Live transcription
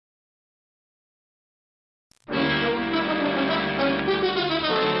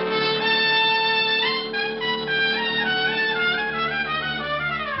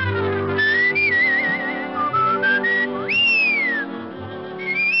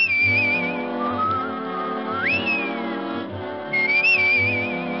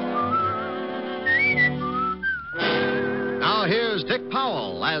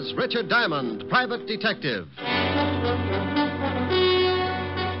as Richard Diamond, Private Detective.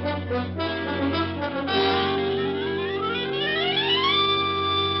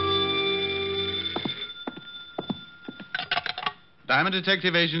 Diamond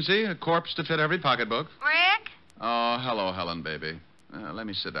Detective Agency, a corpse to fit every pocketbook. Rick? Oh, hello, Helen, baby. Let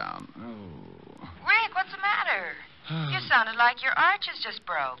me sit down. Oh. Rick, what's the matter? You sounded like your arches just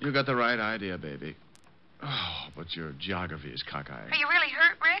broke. You got the right idea, baby. Oh, but your geography is cockeyed. Are you really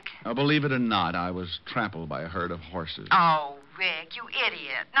hurt, Rick? Now, believe it or not, I was trampled by a herd of horses. Oh, Rick, you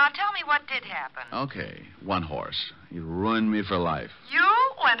idiot. Now tell me what did happen. Okay, one horse. He ruined me for life. You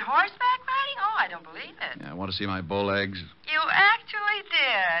went horseback riding? Oh, I don't believe it. Yeah, want to see my bull eggs? You actually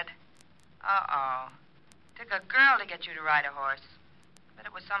did. Uh-oh. Took a girl to get you to ride a horse. But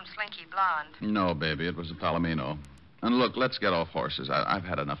it was some slinky blonde. No, baby, it was a palomino. And look, let's get off horses. I've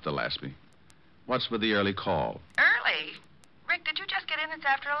had enough to last me. What's with the early call? Early? Rick, did you just get in? It's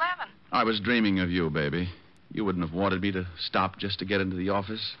after 11. I was dreaming of you, baby. You wouldn't have wanted me to stop just to get into the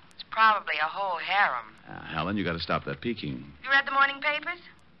office. It's probably a whole harem. Helen, you got to stop that peeking. You read the morning papers?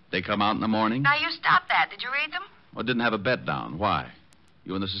 They come out in the morning? Now, you stop that. Did you read them? Well, didn't have a bet down. Why?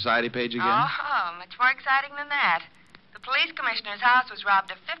 You on the society page again? Oh, much more exciting than that. The police commissioner's house was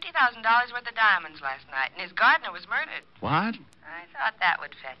robbed of $50,000 worth of diamonds last night, and his gardener was murdered. What? I thought that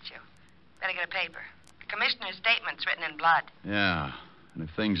would fetch you. Better get a paper. The commissioner's statement's written in blood. Yeah. And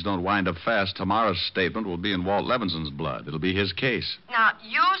if things don't wind up fast, tomorrow's statement will be in Walt Levinson's blood. It'll be his case. Now,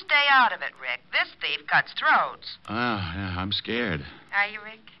 you stay out of it, Rick. This thief cuts throats. Yeah, I'm scared. Are you,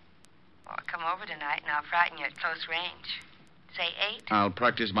 Rick? Well, come over tonight, and I'll frighten you at close range. Say 8. I'll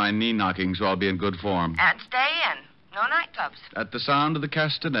practice my knee knocking so I'll be in good form. And stay in. No nightclubs. At the sound of the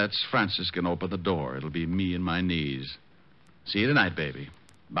castanets, Francis can open the door. It'll be me and my knees. See you tonight, baby.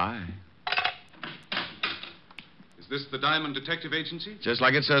 Bye. Is this the Diamond Detective Agency? Just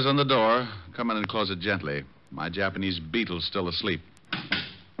like it says on the door. Come in and close it gently. My Japanese beetle's still asleep.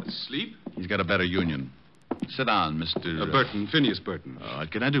 Asleep? He's got a better union. Sit down, Mr. Burton, Phineas Burton. What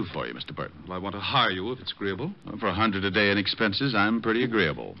can I do for you, Mr. Burton? Well, I want to hire you if it's agreeable. Well, for $100 a day in expenses, I'm pretty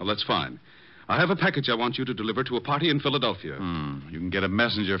agreeable. Well, that's fine. I have a package I want you to deliver to a party in Philadelphia. You can get a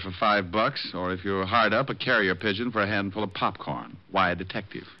messenger for $5, or if you're hard up, a carrier pigeon for a handful of popcorn. Why a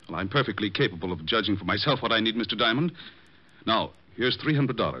detective? Well, I'm perfectly capable of judging for myself what I need, Mr. Diamond. Now, here's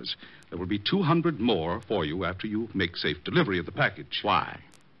 $300. There will be $200 more for you after you make safe delivery of the package. Why?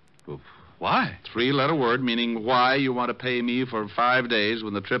 Well, why? 3-letter word meaning why you want to pay me for 5 days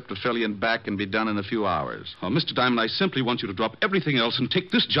when the trip to Philly and back can be done in a few hours. Oh, Mr. Diamond, I simply want you to drop everything else and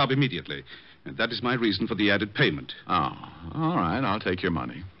take this job immediately. And that is my reason for the added payment. Oh, all right. I'll take your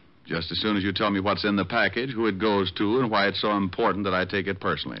money. Just as soon as you tell me what's in the package, who it goes to, and why it's so important that I take it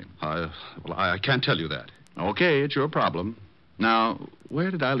personally. I can't tell you that. Okay, it's your problem. Now, where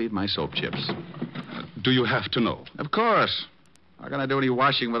did I leave my soap chips? Do you have to know? Of course. How can I do any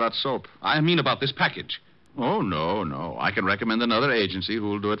washing without soap? I mean about this package. Oh, no. I can recommend another agency who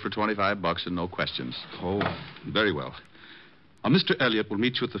will do it for $25 and no questions. Oh, very well. Mr. Elliott will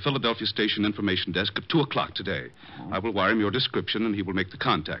meet you at the Philadelphia Station Information Desk at 2 o'clock today. I will wire him your description, and he will make the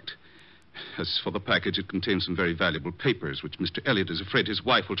contact. As for the package, it contains some very valuable papers, which Mr. Elliott is afraid his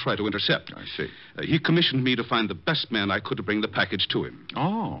wife will try to intercept. I see. He commissioned me to find the best man I could to bring the package to him.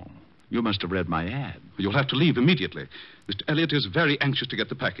 Oh, you must have read my ad. You'll have to leave immediately. Mr. Elliott is very anxious to get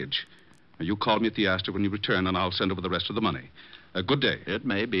the package. You call me at the Astor when you return, and I'll send over the rest of the money. Good day. It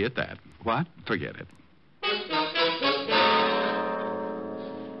may be at that. What? Forget it.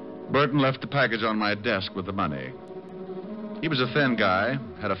 Burton left the package on my desk with the money. He was a thin guy,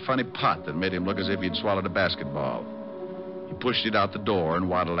 had a funny pot that made him look as if he'd swallowed a basketball. He pushed it out the door and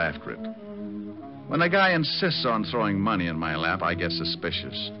waddled after it. When a guy insists on throwing money in my lap, I get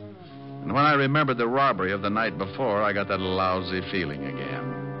suspicious. And when I remembered the robbery of the night before, I got that lousy feeling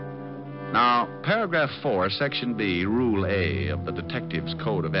again. Now, paragraph 4, section B, rule A of the Detective's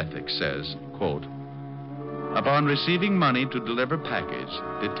Code of Ethics says, quote, upon receiving money to deliver package,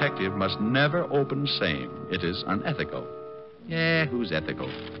 detective must never open same. It is unethical. Yeah, who's ethical?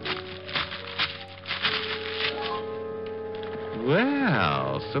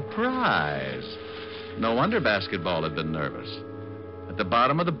 Well, surprise. No wonder basketball had been nervous. At the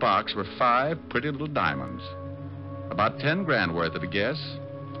bottom of the box were 5 pretty little diamonds. About 10 grand worth at a guess.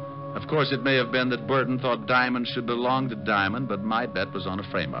 Of course, it may have been that Burton thought diamonds should belong to Diamond, but my bet was on a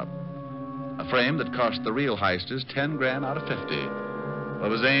frame-up. A frame that cost the real heisters 10 grand out of 50. It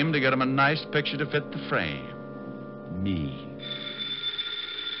was aimed to get him a nice picture to fit the frame. Me.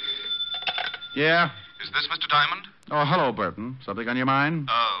 Yeah? Is this Mr. Diamond? Oh, hello, Burton. Something on your mind?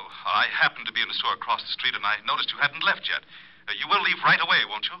 Oh, I happened to be in a store across the street, and I noticed you hadn't left yet. You will leave right away,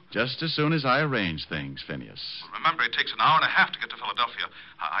 won't you? Just as soon as I arrange things, Phineas. Remember, it takes an hour and a half to get to Philadelphia.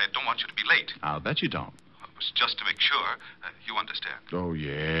 I don't want you to be late. I'll bet you don't. It was just to make sure. You understand. Oh,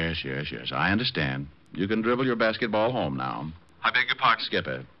 yes. I understand. You can dribble your basketball home now. I beg your pardon? Skip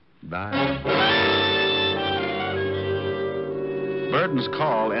it. Bye. Burton's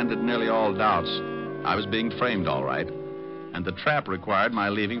call ended nearly all doubts. I was being framed all right, and the trap required my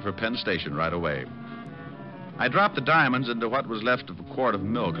leaving for Penn Station right away. I dropped the diamonds into what was left of a quart of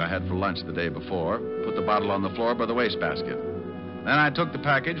milk I had for lunch the day before, put the bottle on the floor by the wastebasket. Then I took the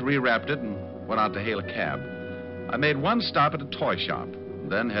package, rewrapped it, and went out to hail a cab. I made one stop at a toy shop,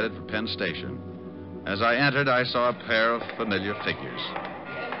 then headed for Penn Station. As I entered, I saw a pair of familiar figures.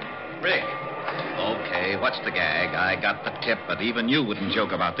 Rick. Okay, what's the gag? I got the tip, but even you wouldn't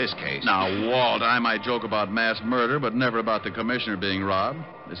joke about this case. Now, Walt, I might joke about mass murder, but never about the commissioner being robbed.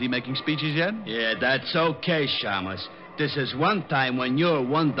 Is he making speeches yet? Yeah, that's okay, Shamus. This is one time when you're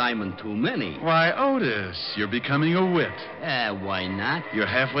one diamond too many. Why, Otis, you're becoming a wit. Why not? You're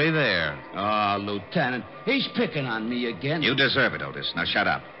halfway there. Oh, Lieutenant, he's picking on me again. You deserve it, Otis. Now shut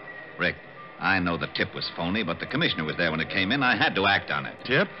up. Rick, I know the tip was phony, but the commissioner was there when it came in. I had to act on it.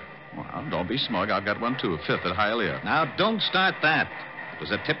 Tip? Well, don't be smug. I've got one, too. A fifth at Hialeah. Now, don't start that. It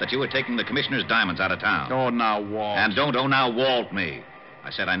was a tip that you were taking the commissioner's diamonds out of town. Oh, now, Walt. And don't now Walt me.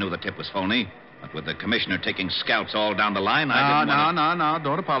 I said I knew the tip was phony, but with the commissioner taking scouts all down the line, I didn't want to... No.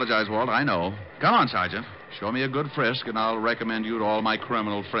 Don't apologize, Walt. I know. Come on, Sergeant. Show me a good frisk, and I'll recommend you to all my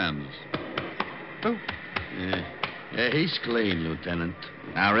criminal friends. Oh. Yeah, he's clean, Lieutenant.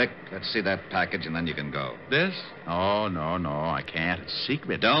 Now, Rick, let's see that package, and then you can go. This? Oh, no, I can't. It's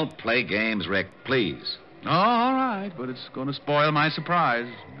secret. Don't play games, Rick, please. Oh, all right, but it's going to spoil my surprise.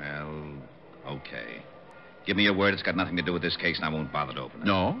 Well, okay. Give me your word it's got nothing to do with this case, and I won't bother to open it.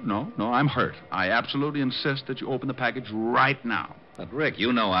 No, I'm hurt. I absolutely insist that you open the package right now. But, Rick,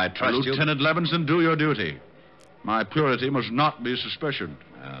 you know I trust you. Lieutenant Levinson, do your duty. My purity must not be suspicioned.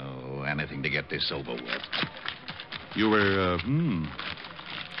 Oh, anything to get this over with. You were,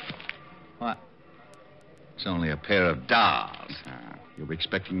 What? It's only a pair of dolls. You were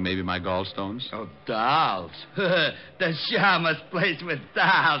expecting maybe my gallstones? Oh, dolls. The Shamus plays with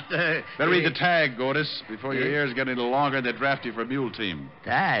dolls. Better read the tag, Otis, before your ears get any longer and they draft you for a mule team.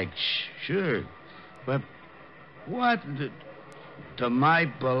 Tag? Sure. But what... To my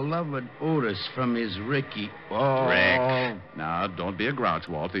beloved Otis from his Ricky. Oh. Rick. Now, don't be a grouch,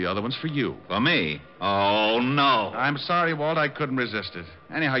 Walt. The other one's for you. For me? Oh, no. I'm sorry, Walt. I couldn't resist it.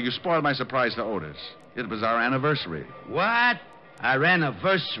 Anyhow, you spoiled my surprise to Otis. It was our anniversary. What? Our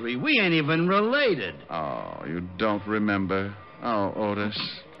anniversary? We ain't even related. Oh, you don't remember? Oh, Otis.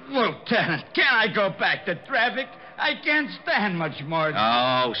 Lieutenant, can't I go back to traffic? I can't stand much more.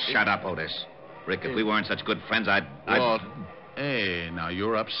 Oh, shut up, Otis. Rick, if we weren't such good friends, Walt. Hey, now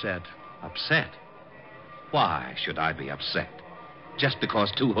you're upset. Upset? Why should I be upset? Just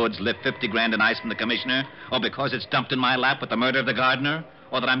because two hoods lit 50 grand in ice from the commissioner? Or because it's dumped in my lap with the murder of the gardener?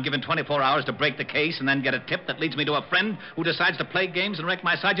 Or that I'm given 24 hours to break the case and then get a tip that leads me to a friend who decides to play games and wreck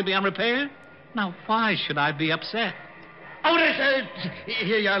my Sergeant beyond repair? Now, why should I be upset? Otis,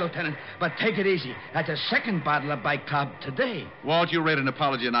 here you are, Lieutenant. But take it easy. That's a second bottle of bicob today. Walt, you rate an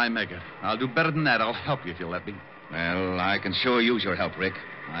apology and I make it. I'll do better than that. I'll help you if you'll let me. Well, I can sure use your help, Rick.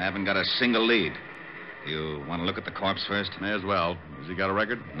 I haven't got a single lead. You want to look at the corpse first? May as well. Has he got a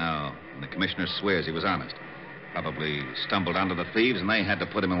record? No. And the commissioner swears he was honest. Probably stumbled onto the thieves and they had to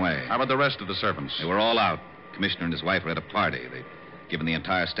put him away. How about the rest of the servants? They were all out. Commissioner and his wife were at a party. They'd given the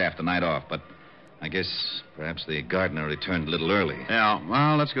entire staff the night off, but I guess perhaps the gardener returned a little early. Yeah,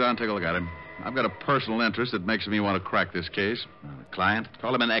 well, let's go down and take a look at him. I've got a personal interest that makes me want to crack this case. Client?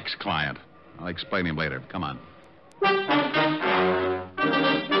 Call him an ex-client. I'll explain him later. Come on.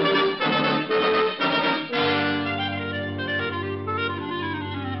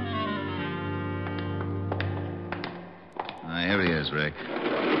 Here he is, Rick.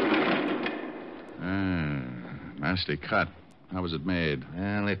 Nasty cut. How was it made?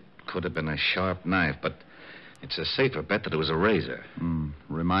 Well, it could have been a sharp knife, but it's a safer bet that it was a razor.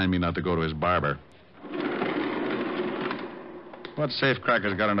 Remind me not to go to his barber. What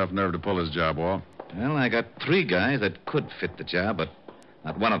safecracker's got enough nerve to pull his job, Walt? Well, I got 3 guys that could fit the job, but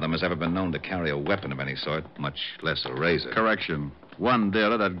not one of them has ever been known to carry a weapon of any sort, much less a razor. Correction. One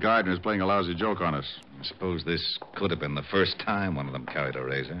did. That gardener's playing a lousy joke on us. I suppose this could have been the first time one of them carried a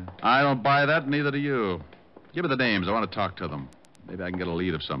razor. I don't buy that, neither do you. Give me the names. I want to talk to them. Maybe I can get a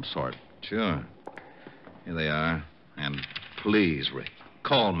lead of some sort. Sure. Here they are. And please, Rick,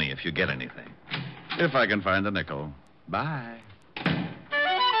 call me if you get anything. If I can find a nickel. Bye.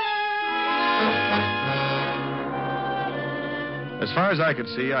 As far as I could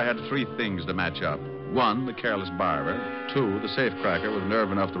see, I had three things to match up. One, the careless barber. Two, the safecracker with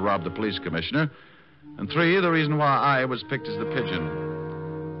nerve enough to rob the police commissioner. And three, the reason why I was picked as the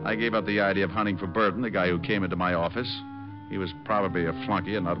pigeon. I gave up the idea of hunting for Burton, the guy who came into my office. He was probably a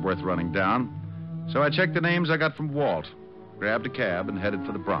flunky and not worth running down. So I checked the names I got from Walt, grabbed a cab, and headed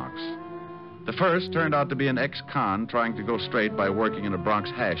for the Bronx. The first turned out to be an ex-con trying to go straight by working in a Bronx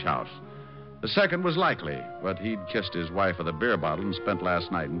hash house. The second was likely, but he'd kissed his wife with a beer bottle and spent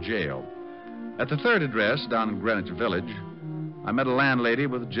last night in jail. At the third address, down in Greenwich Village, I met a landlady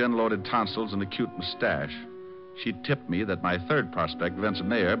with gin-loaded tonsils and a cute mustache. She tipped me that my third prospect, Vincent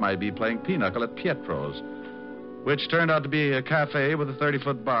Mayer, might be playing pinochle at Pietro's, which turned out to be a cafe with a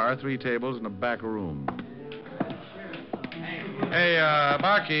 30-foot bar, 3 tables, and a back room. Hey,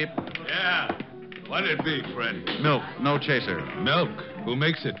 barkeep. Yeah. What'd it be, Fred? Milk, no chaser. Milk? Who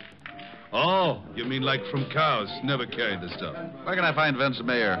makes it? Oh, you mean like from cows? Never carried the stuff. Where can I find Vincent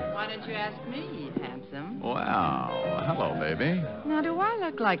Mayer? Why don't you ask me, handsome? Wow. Hello, baby. Now, do I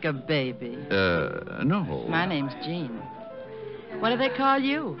look like a baby? No. My name's Jean. What do they call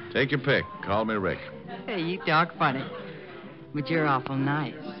you? Take your pick. Call me Rick. Hey, you talk funny. But you're awful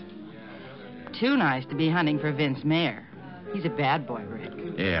nice. Too nice to be hunting for Vince Mayer. He's a bad boy, Rick.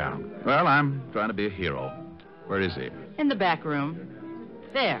 Yeah. Well, I'm trying to be a hero. Where is he? In the back room.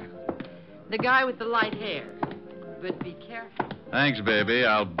 There. The guy with the light hair. But be careful. Thanks, baby.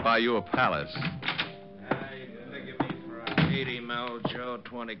 I'll buy you a palace. You figure me for 80 mil, Joe,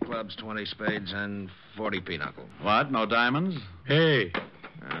 20 clubs, 20 spades, and 40 pinochle. What? No diamonds? Hey.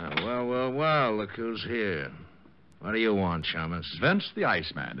 Well, look who's here. What do you want, Shamus? Vince the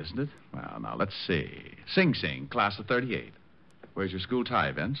Iceman, isn't it? Well, now, let's see. Sing Sing, class of 38. Where's your school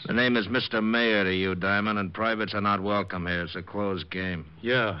tie, Vince? The name is Mr. Mayer to you, Diamond, and privates are not welcome here. It's a closed game.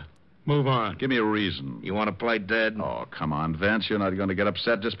 Yeah. Move on. Give me a reason. You want to play dead? Oh, come on, Vince. You're not going to get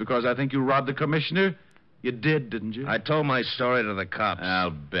upset just because I think you robbed the commissioner? You did, didn't you? I told my story to the cops. I'll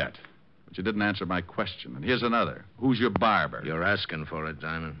bet. But you didn't answer my question. And here's another. Who's your barber? You're asking for it,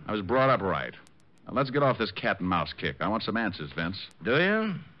 Diamond. I was brought up right. Now, let's get off this cat and mouse kick. I want some answers, Vince. Do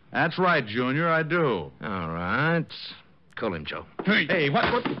you? That's right, Junior. I do. All right. Call him, Joe. Hey, what?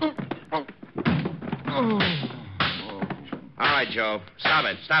 All right, Joe. Stop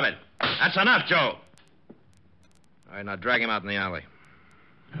it. That's enough, Joe. All right, now drag him out in the alley.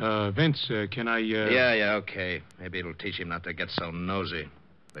 Vince, can I, Yeah, okay. Maybe it'll teach him not to get so nosy.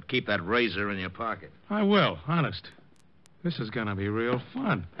 But keep that razor in your pocket. I will, honest. This is gonna be real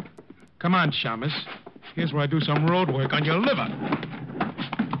fun. Come on, Shamus. Here's where I do some road work on your liver.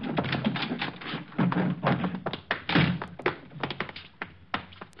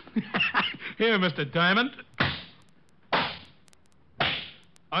 Here, Mr. Diamond.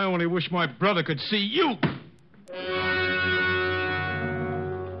 I only wish my brother could see you.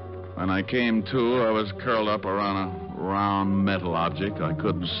 When I came to, I was curled up around a round metal object I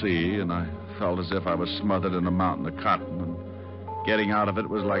couldn't see, and I felt as if I was smothered in a mountain of cotton. And getting out of it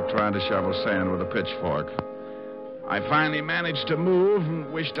was like trying to shovel sand with a pitchfork. I finally managed to move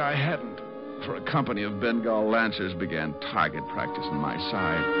and wished I hadn't, for a company of Bengal Lancers began target practice on my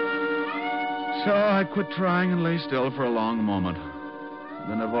side. So I quit trying and lay still for a long moment.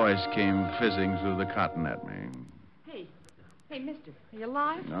 Then a voice came fizzing through the cotton at me. Hey, mister, are you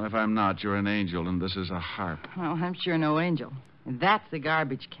alive? Well, if I'm not, you're an angel, and this is a harp. Well, I'm sure no angel. And that's the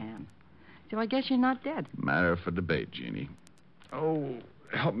garbage can. So I guess you're not dead. Matter for debate, Jeannie. Oh,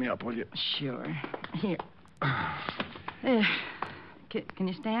 help me up, will you? Sure. Here. There. Can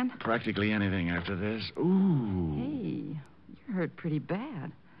you stand? Practically anything after this. Ooh. Hey, you're hurt pretty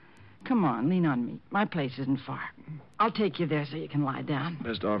bad. Come on, lean on me. My place isn't far. I'll take you there so you can lie down.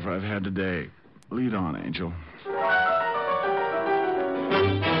 Best offer I've had today. Lead on, Angel.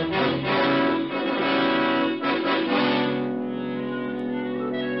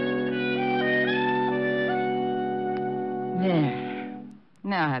 There.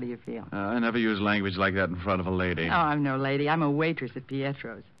 Now, how do you feel? I never use language like that in front of a lady. Oh, I'm no lady. I'm a waitress at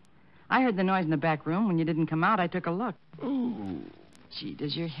Pietro's. I heard the noise in the back room. When you didn't come out, I took a look. Ooh. Gee,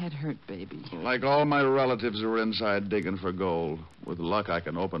 does your head hurt, baby? Like all my relatives are inside digging for gold. With luck, I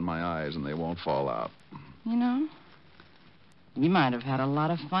can open my eyes and they won't fall out. You know, we might have had a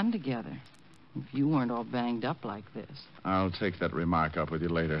lot of fun together if you weren't all banged up like this. I'll take that remark up with you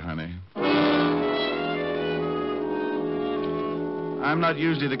later, honey. I'm not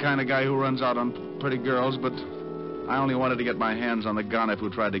usually the kind of guy who runs out on pretty girls, but I only wanted to get my hands on the gunner who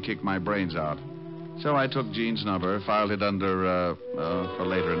tried to kick my brains out. So I took Jean's number, filed it under, for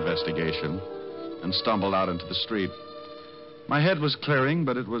later investigation, and stumbled out into the street. My head was clearing,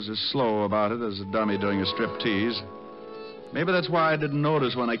 but it was as slow about it as a dummy doing a striptease. Maybe that's why I didn't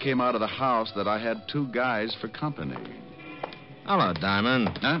notice when I came out of the house that I had two guys for company. Hello,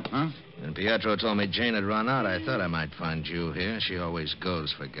 Diamond. Huh? When Pietro told me Jane had run out, I thought I might find you here. She always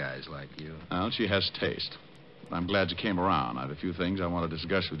goes for guys like you. Well, she has taste. I'm glad you came around. I have a few things I want to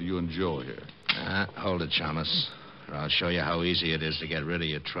discuss with you and Joe here. Hold it, Chalmers, or I'll show you how easy it is to get rid of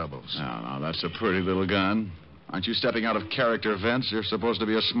your troubles. No, that's a pretty little gun. Aren't you stepping out of character, Vince? You're supposed to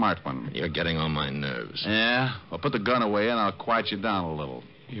be a smart one. You're getting on my nerves. Yeah? Well, put the gun away and I'll quiet you down a little.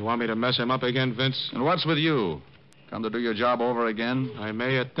 You want me to mess him up again, Vince? And what's with you? Come to do your job over again? I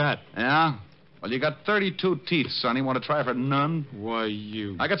may at that. Yeah? Well, you got 32 teeth, Sonny. Want to try for none? Why,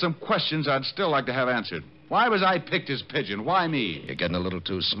 you... I got some questions I'd still like to have answered. Why was I picked as pigeon? Why me? You're getting a little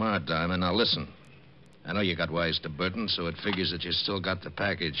too smart, Diamond. Now, listen. I know you got wise to Burton, so it figures that you still got the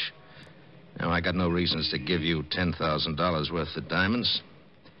package. Now, I got no reasons to give you $10,000 worth of diamonds.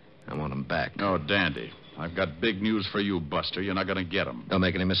 I want them back. Oh, dandy. I've got big news for you, Buster. You're not going to get them. Don't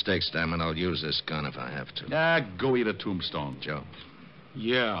make any mistakes, Diamond. I'll use this gun if I have to. Go eat a tombstone. Joe.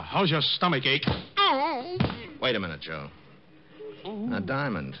 Yeah, how's your stomach ache? Wait a minute, Joe. Now,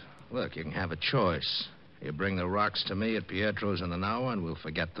 Diamond, look, you can have a choice. You bring the rocks to me at Pietro's in an hour and we'll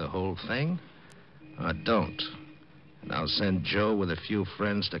forget the whole thing. Or don't. And I'll send Joe with a few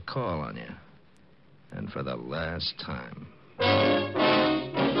friends to call on you. And for the last time.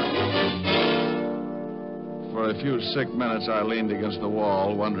 For a few sick minutes, I leaned against the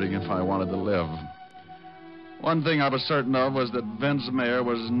wall, wondering if I wanted to live. One thing I was certain of was that Vince Mayer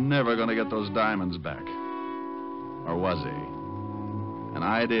was never going to get those diamonds back. Or was he? An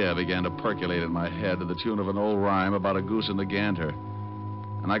idea began to percolate in my head to the tune of an old rhyme about a goose and a gander.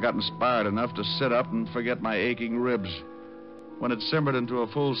 And I got inspired enough to sit up and forget my aching ribs. When it simmered into a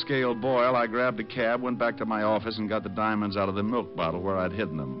full-scale boil, I grabbed a cab, went back to my office, and got the diamonds out of the milk bottle where I'd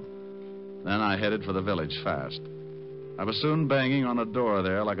hidden them. Then I headed for the village fast. I was soon banging on a door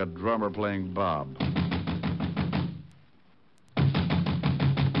there like a drummer playing Bob.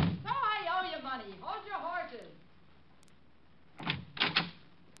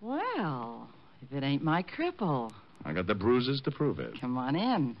 Well, if it ain't my cripple. I got the bruises to prove it. Come on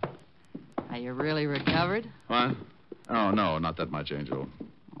in. Are you really recovered? What? Oh, no, not that much, Angel.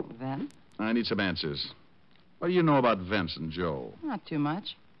 Then? I need some answers. What do you know about Vince and Joe? Not too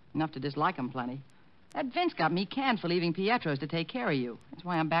much. Enough to dislike 'em plenty. That Vince got me canned for leaving Pietro's to take care of you. That's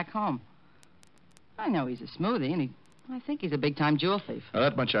why I'm back home. I know he's a smoothie, and I think he's a big-time jewel thief.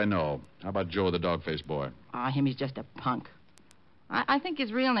 That much I know. How about Joe, the dog-faced boy? Him, he's just a punk. I think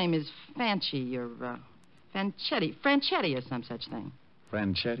his real name is Fanchi or Franchetti or some such thing.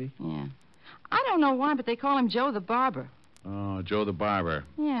 Franchetti? Yeah. I don't know why, but they call him Joe the Barber. Oh, Joe the Barber.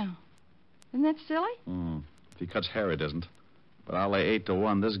 Yeah. Isn't that silly? If he cuts hair, it isn't. But I'll lay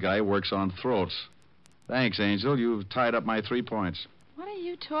 8-1 this guy works on throats. Thanks, Angel. You've tied up my 3 points. What are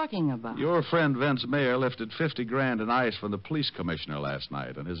you talking about? Your friend Vince Mayer lifted $50,000 in ice from the police commissioner last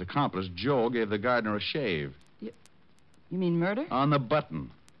night, and his accomplice, Joe, gave the gardener a shave. You mean murder? On the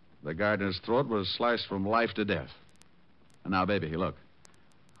button. The gardener's throat was sliced from life to death. And now, baby, look.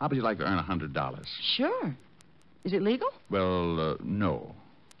 How would you like to earn $100? Sure. Is it legal? Well, no.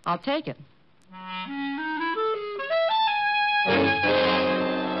 I'll take it.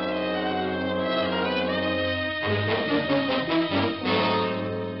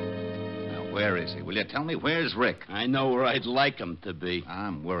 Now, where is he? Will you tell me? Where's Rick? I know where I'd like him to be.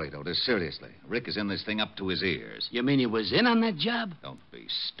 I'm worried, Otis. Seriously. Rick is in this thing up to his ears. You mean he was in on that job? Don't be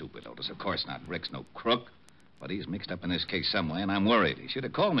stupid, Otis. Of course not. Rick's no crook. But he's mixed up in this case some way, and I'm worried. He should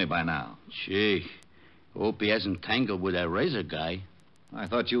have called me by now. Gee. Hope he hasn't tangled with that razor guy. I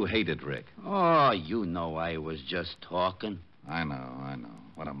thought you hated Rick. Oh, you know I was just talking. I know.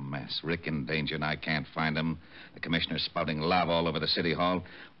 What a mess. Rick in danger, and I can't find him. The commissioner's spouting lava all over the city hall.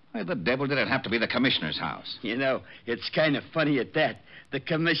 Why the devil did it have to be the commissioner's house? You know, it's kind of funny at that. The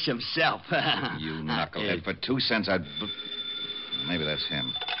commissioner himself. You knucklehead. For 2 cents, I'd... Maybe that's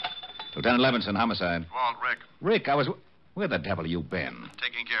him. Lieutenant Levinson, homicide. Walt, Rick. Rick, I was... Where the devil you been?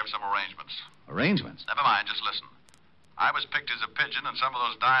 Taking care of some arrangements. Arrangements? Never mind, just listen. I was picked as a pigeon, and some of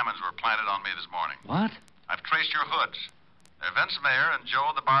those diamonds were planted on me this morning. What? I've traced your hoods. They're Vince Mayer and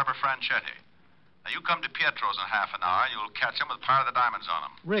Joe the Barber Franchetti. Now, you come to Pietro's in half an hour, and you'll catch him with part of the diamonds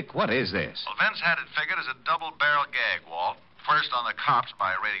on him. Rick, what is this? Well, Vince had it figured as a double-barrel gag, Walt. First on the cops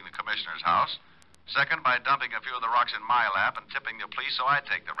by raiding the commissioner's house. Second, by dumping a few of the rocks in my lap and tipping the police so I'd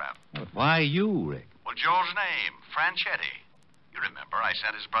take the rap. But why you, Rick? Well, Joe's name, Franchetti. You remember, I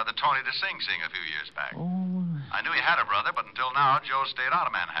sent his brother Tony to Sing Sing a few years back. Oh. I knew he had a brother, but until now, Joe stayed out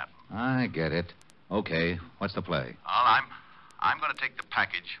of Manhattan. I get it. Okay, what's the play? Well, I'm going to take the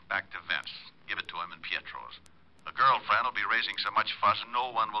package back to Vince. Give it to him in Pietro's. The girlfriend will be raising so much fuss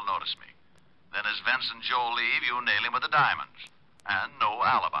no one will notice me. Then as Vince and Joe leave, you nail him with the diamonds. And no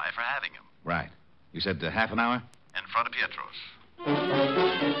alibi for having him. Right. You said half an hour? In front of Pietro's.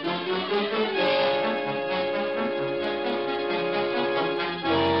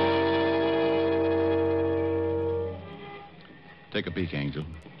 Take a peek, Angel.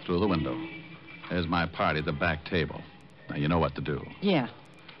 Through the window. There's my party at the back table. Now, you know what to do. Yeah.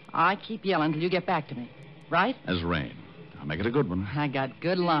 I keep yelling till you get back to me. Right? As rain. I'll make it a good one. I got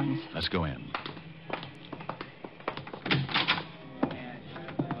good lungs. Let's go in.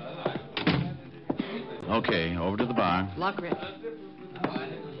 Okay, over to the bar. Luck, Rick. There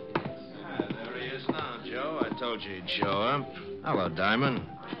he is now, Joe. I told you he'd show up. Hello, Diamond.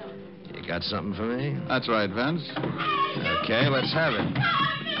 You got something for me? That's right, Vince. Okay, let's have it.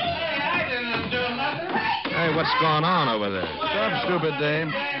 Hey, what's going on over there? Stop, stupid dame.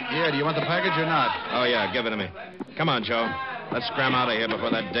 Yeah, do you want the package or not? Oh, yeah, give it to me. Come on, Joe. Let's scram out of here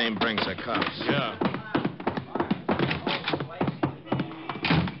before that dame brings her cops. Yeah.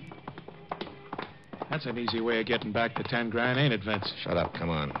 That's an easy way of getting back the 10 grand, ain't it, Vince? Shut up. Come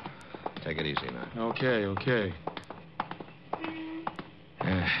on. Take it easy now. Okay.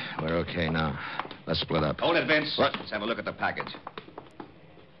 We're okay now. Let's split up. Hold it, Vince. What? Let's have a look at the package.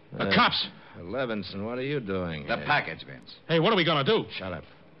 The cops! Levinson, what are you doing? The here? package, Vince. Hey, what are we gonna do? Shut up.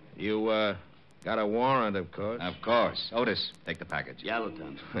 You, got a warrant, of course. Of course. Otis, take the package.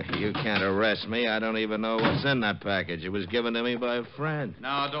 Yellowton. You can't arrest me. I don't even know what's in that package. It was given to me by a friend.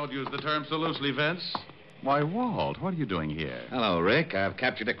 Now, don't use the term so loosely, Vince. Why, Walt, what are you doing here? Hello, Rick. I've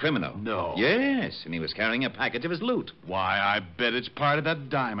captured a criminal. No. Yes, and he was carrying a package of his loot. Why, I bet it's part of that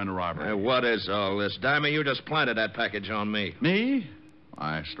diamond robbery. What is all this? Diamond, you just planted that package on me. Me?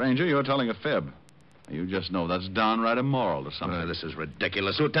 Why, stranger, you're telling a fib. You just know that's downright immoral or something. This is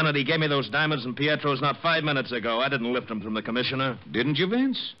ridiculous. Lieutenant, he gave me those diamonds in Pietro's not 5 minutes ago. I didn't lift them from the commissioner. Didn't you,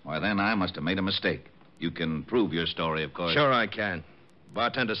 Vince? Why, then I must have made a mistake. You can prove your story, of course. Sure I can.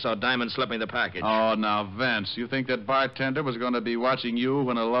 Bartender saw Diamond slip me the package. Oh, now, Vince, you think that bartender was going to be watching you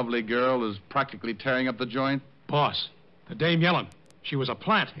when a lovely girl is practically tearing up the joint? Boss, the dame yelling. She was a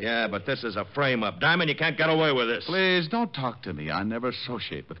plant. Yeah, but this is a frame-up. Diamond, you can't get away with this. Please, don't talk to me. I never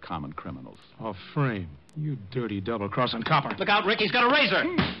associate with common criminals. A frame. You dirty double-crossing copper. Look out, Rick. He's got a razor.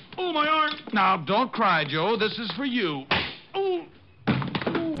 Oh, my arm. Now, don't cry, Joe. This is for you. Oh.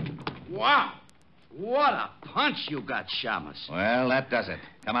 Wow. What a punch you got, Shamus. Well, that does it.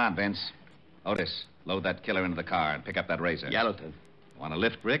 Come on, Vince. Otis, load that killer into the car and pick up that razor. Yellowton. Want a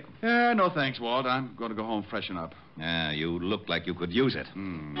lift, Rick? No thanks, Walt. I'm going to go home freshen up. Yeah, you look like you could use it.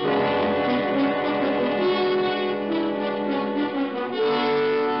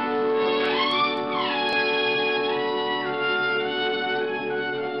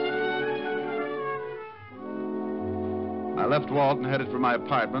 I left Walt and headed for my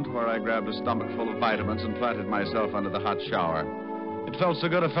apartment, where I grabbed a stomach full of vitamins and planted myself under the hot shower. It felt so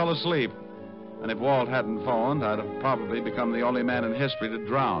good I fell asleep. And if Walt hadn't phoned, I'd have probably become the only man in history to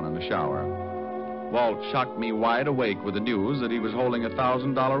drown in the shower. Walt shocked me wide awake with the news that he was holding a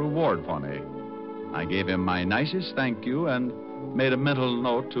 $1,000 reward for me. I gave him my nicest thank you and made a mental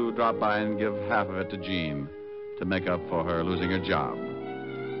note to drop by and give half of it to Jean to make up for her losing her job.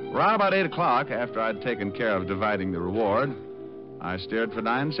 Around about 8 o'clock, after I'd taken care of dividing the reward, I steered for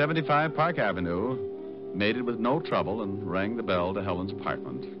 975 Park Avenue, made it with no trouble, and rang the bell to Helen's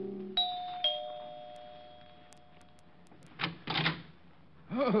apartment.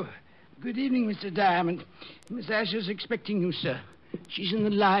 Oh, good evening, Mr. Diamond. Miss Asher's expecting you, sir. She's in the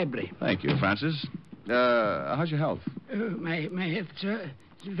library. Thank you, Francis. How's your health? My health, sir,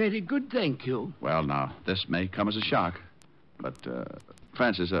 is very good, thank you. Well, now, this may come as a shock, but,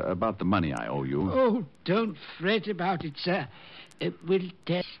 Francis, about the money I owe you. Oh, don't fret about it, sir. We'll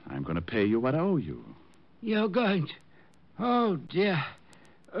tell. I'm going to pay you what I owe you. You're going to? Oh, dear.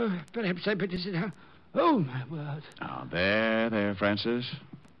 Perhaps I better sit down. Oh, my word. Now, there, Francis.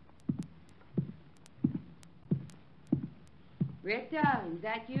 Rick, darling, is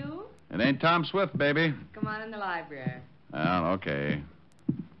that you? It ain't Tom Swift, baby. Come on in the library. Well, okay.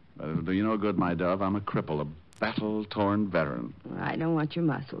 But it'll do you no good, my dove. I'm a cripple, a battle-torn veteran. I don't want your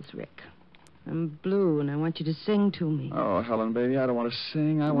muscles, Rick. I'm blue, and I want you to sing to me. Oh, Helen, baby, I don't want to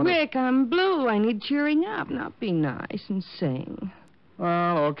sing. I want to... Rick, I'm blue. I need cheering up. Now be nice and sing.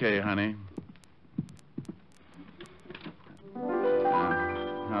 Well, okay, honey.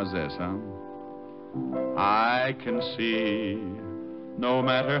 How's this, huh? I can see, no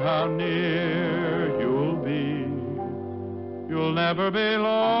matter how near you'll be, you'll never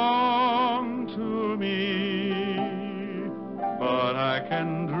belong to me, but I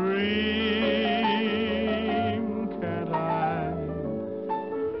can dream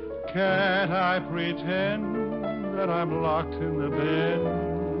I pretend that I'm locked in the bed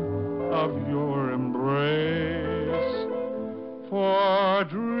of your embrace. For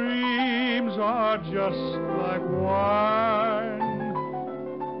dreams are just like wine,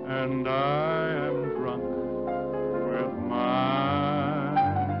 and I am drunk with mine.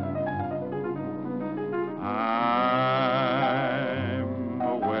 I'm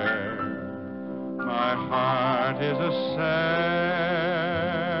aware my heart is a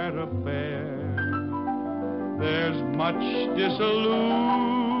sad affair. There's much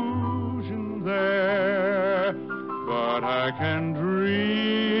disillusion there, but I can dream,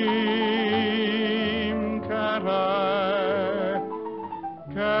 can't I?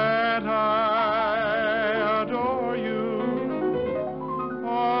 Can't I adore you?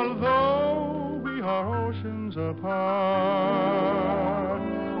 Although we are oceans apart,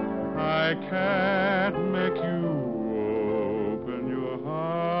 I can't make you open your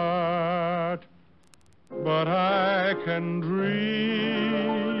heart, but I can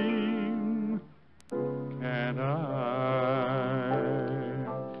dream, can't I?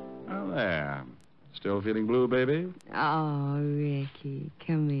 Oh, there. Still feeling blue, baby? Oh, Ricky,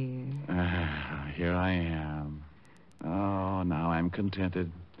 come here. Here I am. Oh, now I'm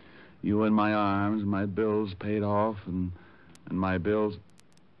contented. You in my arms, my bills paid off, and my bills...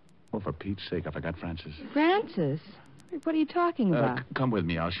 Oh, for Pete's sake, I forgot Francis. Francis? What are you talking about? Come with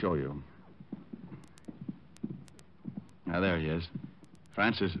me. I'll show you. Now, there he is.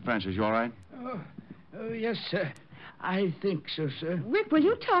 Francis, you all right? Oh, yes, sir. I think so, sir. Rick, will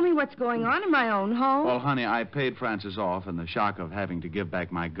you tell me what's going on in my own home? Well, honey, I paid Francis off, and the shock of having to give back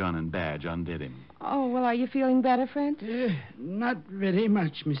my gun and badge undid him. Oh, well, are you feeling better, Francis? Not very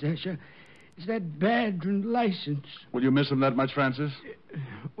much, Miss Asher. It's that badge and license. Will you miss him that much, Francis?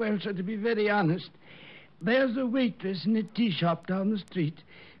 Well, sir, to be very honest, there's a waitress in a tea shop down the street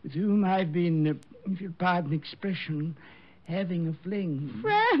with whom I've been, if you'll pardon the expression, having a fling.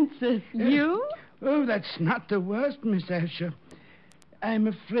 Francis, you? Oh, that's not the worst, Miss Asher. I'm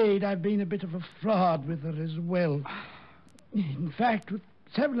afraid I've been a bit of a fraud with her as well. In fact, with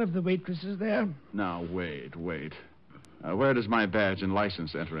several of the waitresses there. Now, wait. Where does my badge and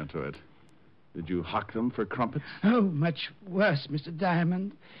license enter into it? Did you hock them for crumpets? Oh, much worse, Mr.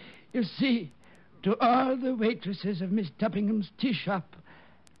 Diamond. You see, to all the waitresses of Miss Tuppingham's tea shop,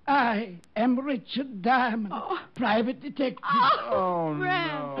 I am Richard Diamond, private detective. Oh,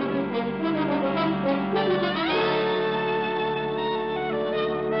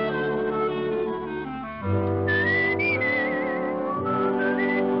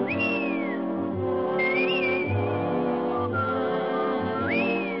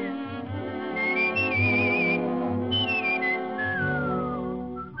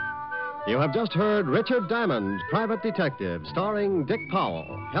 You have just heard Richard Diamond, Private Detective, starring Dick Powell.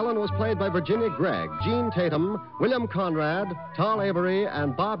 Helen was played by Virginia Gregg, Jean Tatum, William Conrad, Tal Avery,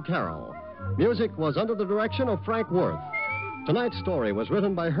 and Bob Carroll. Music was under the direction of Frank Worth. Tonight's story was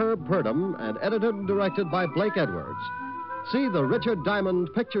written by Herb Purdom and edited and directed by Blake Edwards. See the Richard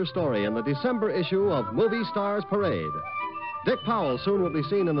Diamond picture story in the December issue of Movie Stars Parade. Dick Powell soon will be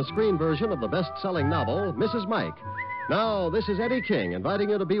seen in the screen version of the best-selling novel, Mrs. Mike. Now, this is Eddie King inviting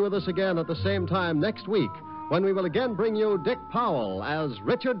you to be with us again at the same time next week when we will again bring you Dick Powell as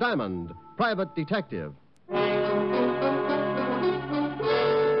Richard Diamond, Private Detective.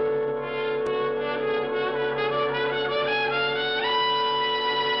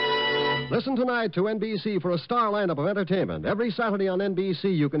 Listen tonight to NBC for a star lineup of entertainment. Every Saturday on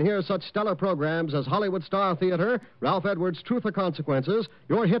NBC, you can hear such stellar programs as Hollywood Star Theater, Ralph Edwards' Truth or Consequences,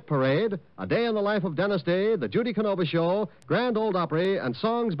 Your Hit Parade, A Day in the Life of Dennis Day, The Judy Canova Show, Grand Ole Opry, and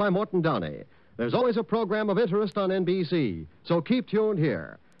songs by Morton Downey. There's always a program of interest on NBC, so keep tuned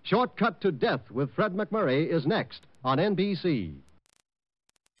here. Shortcut to Death with Fred McMurray is next on NBC.